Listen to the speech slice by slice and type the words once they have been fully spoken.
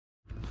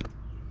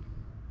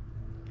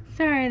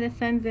Sorry, the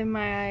sun's in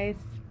my eyes.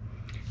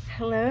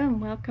 Hello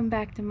and welcome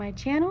back to my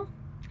channel.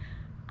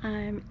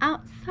 I'm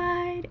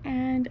outside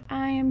and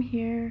I am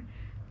here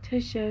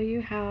to show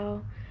you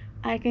how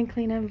I can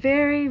clean a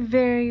very,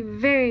 very,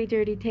 very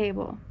dirty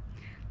table.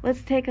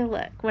 Let's take a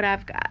look what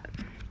I've got.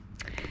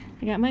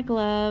 I got my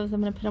gloves.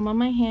 I'm going to put them on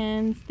my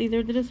hands. These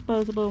are the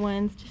disposable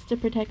ones just to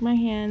protect my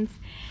hands.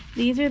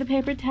 These are the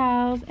paper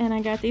towels, and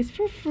I got these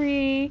for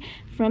free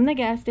from the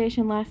gas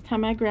station last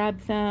time I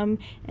grabbed some,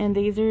 and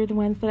these are the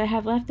ones that I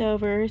have left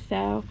over,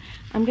 so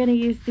I'm going to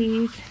use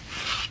these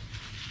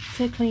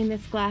to clean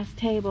this glass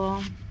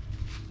table.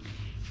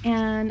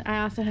 And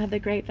I also have the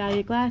Great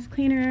Value glass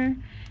cleaner,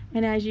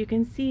 and as you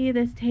can see,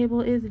 this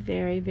table is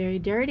very, very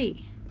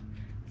dirty.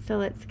 So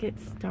let's get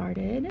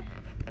started.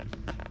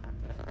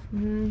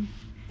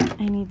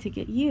 I need to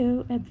get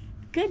you a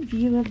good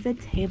view of the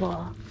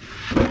table.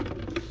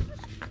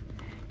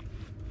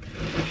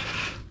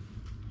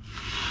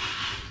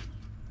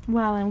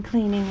 While I'm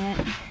cleaning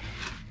it.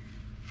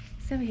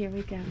 So here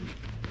we go. I'm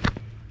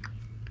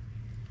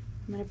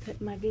going to put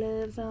my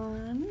gloves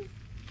on.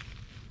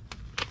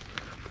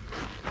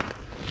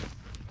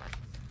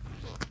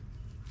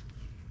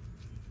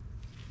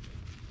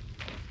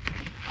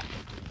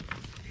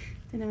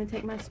 Then I'm going to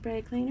take my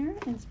spray cleaner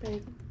and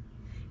spray.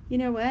 You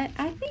know what?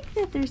 I think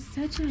that there's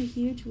such a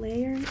huge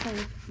layer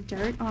of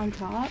dirt on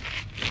top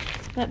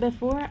that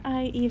before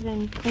I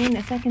even clean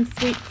this, I can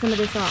sweep some of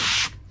this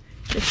off.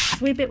 Just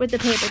sweep it with the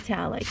paper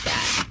towel like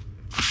that.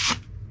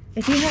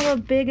 If you have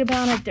a big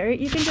amount of dirt,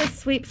 you can just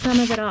sweep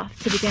some of it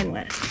off to begin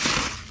with.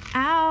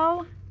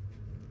 Ow!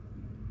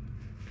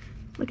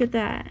 Look at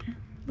that.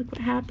 Look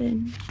what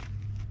happened.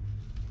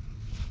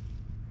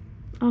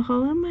 A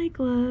hole in my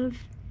glove,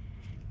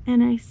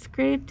 and I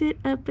scraped it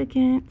up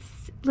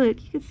against,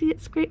 look, you can see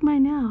it scraped my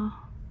nail.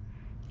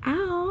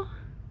 Ow!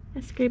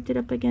 I scraped it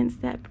up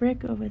against that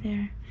brick over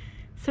there.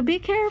 So be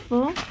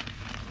careful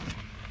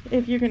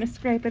if you're gonna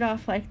scrape it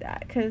off like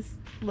that, because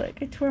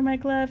look, I tore my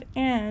glove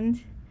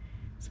and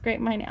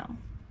scraped my nail.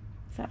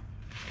 So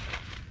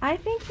I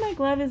think my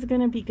glove is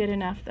gonna be good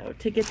enough though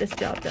to get this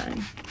job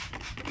done.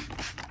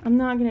 I'm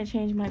not gonna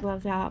change my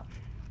gloves out.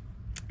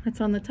 It's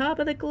on the top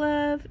of the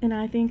glove, and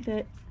I think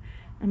that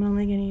I'm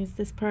only gonna use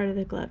this part of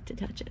the glove to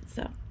touch it.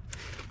 So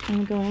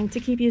I'm going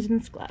to keep using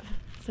this glove.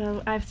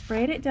 So I've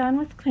sprayed it down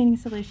with cleaning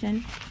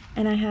solution,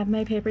 and I have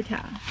my paper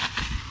towel.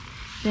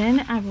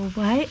 Then I will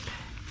wipe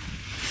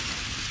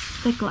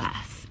the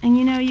glass. And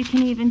you know, you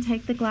can even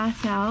take the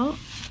glass out,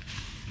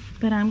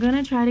 but I'm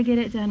gonna try to get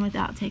it done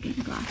without taking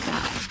the glass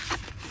out.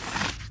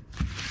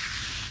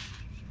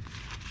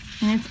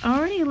 And it's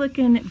already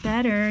looking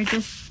better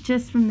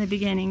just from the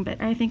beginning,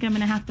 but I think I'm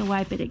gonna have to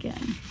wipe it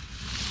again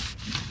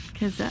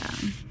because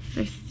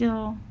there's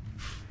still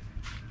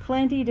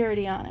plenty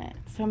dirty on it.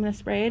 So I'm gonna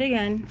spray it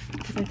again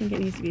because I think it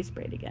needs to be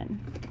sprayed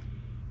again.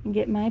 And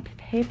get my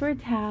paper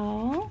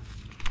towel.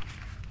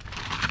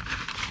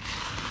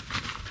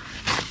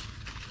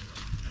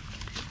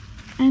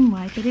 And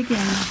wipe it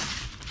again.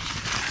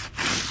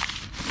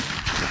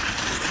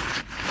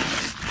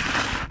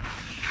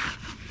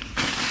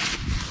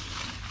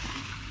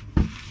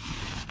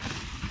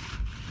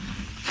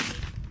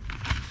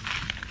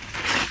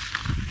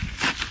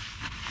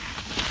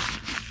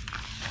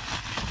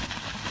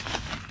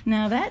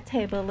 Now that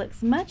table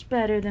looks much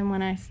better than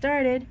when I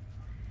started.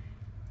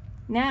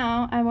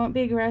 Now I won't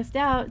be grossed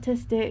out to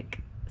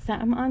stick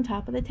something on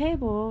top of the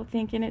table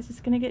thinking it's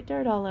just gonna get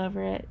dirt all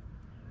over it.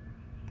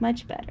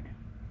 Much better.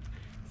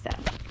 So,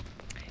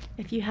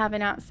 if you have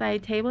an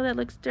outside table that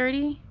looks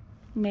dirty,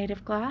 made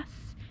of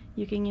glass,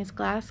 you can use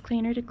glass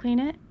cleaner to clean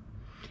it.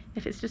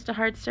 If it's just a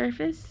hard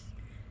surface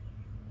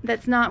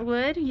that's not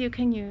wood, you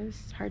can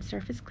use hard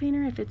surface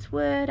cleaner. If it's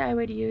wood, I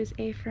would use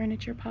a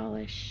furniture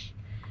polish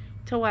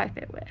to wipe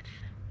it with.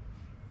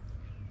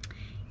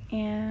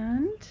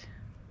 And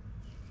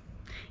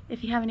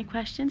if you have any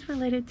questions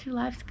related to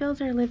life skills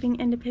or living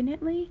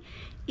independently,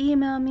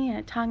 email me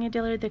at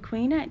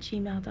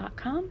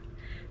tanyadillardthequeen@gmail.com.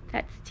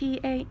 That's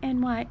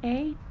TANYADILLARD,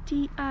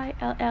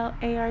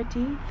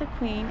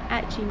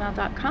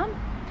 thequeen@gmail.com.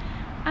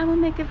 I will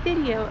make a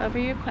video over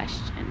your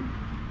question.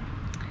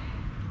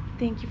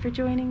 Thank you for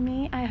joining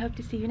me. I hope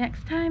to see you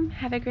next time.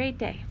 Have a great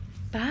day.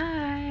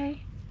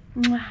 Bye.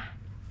 Mwah.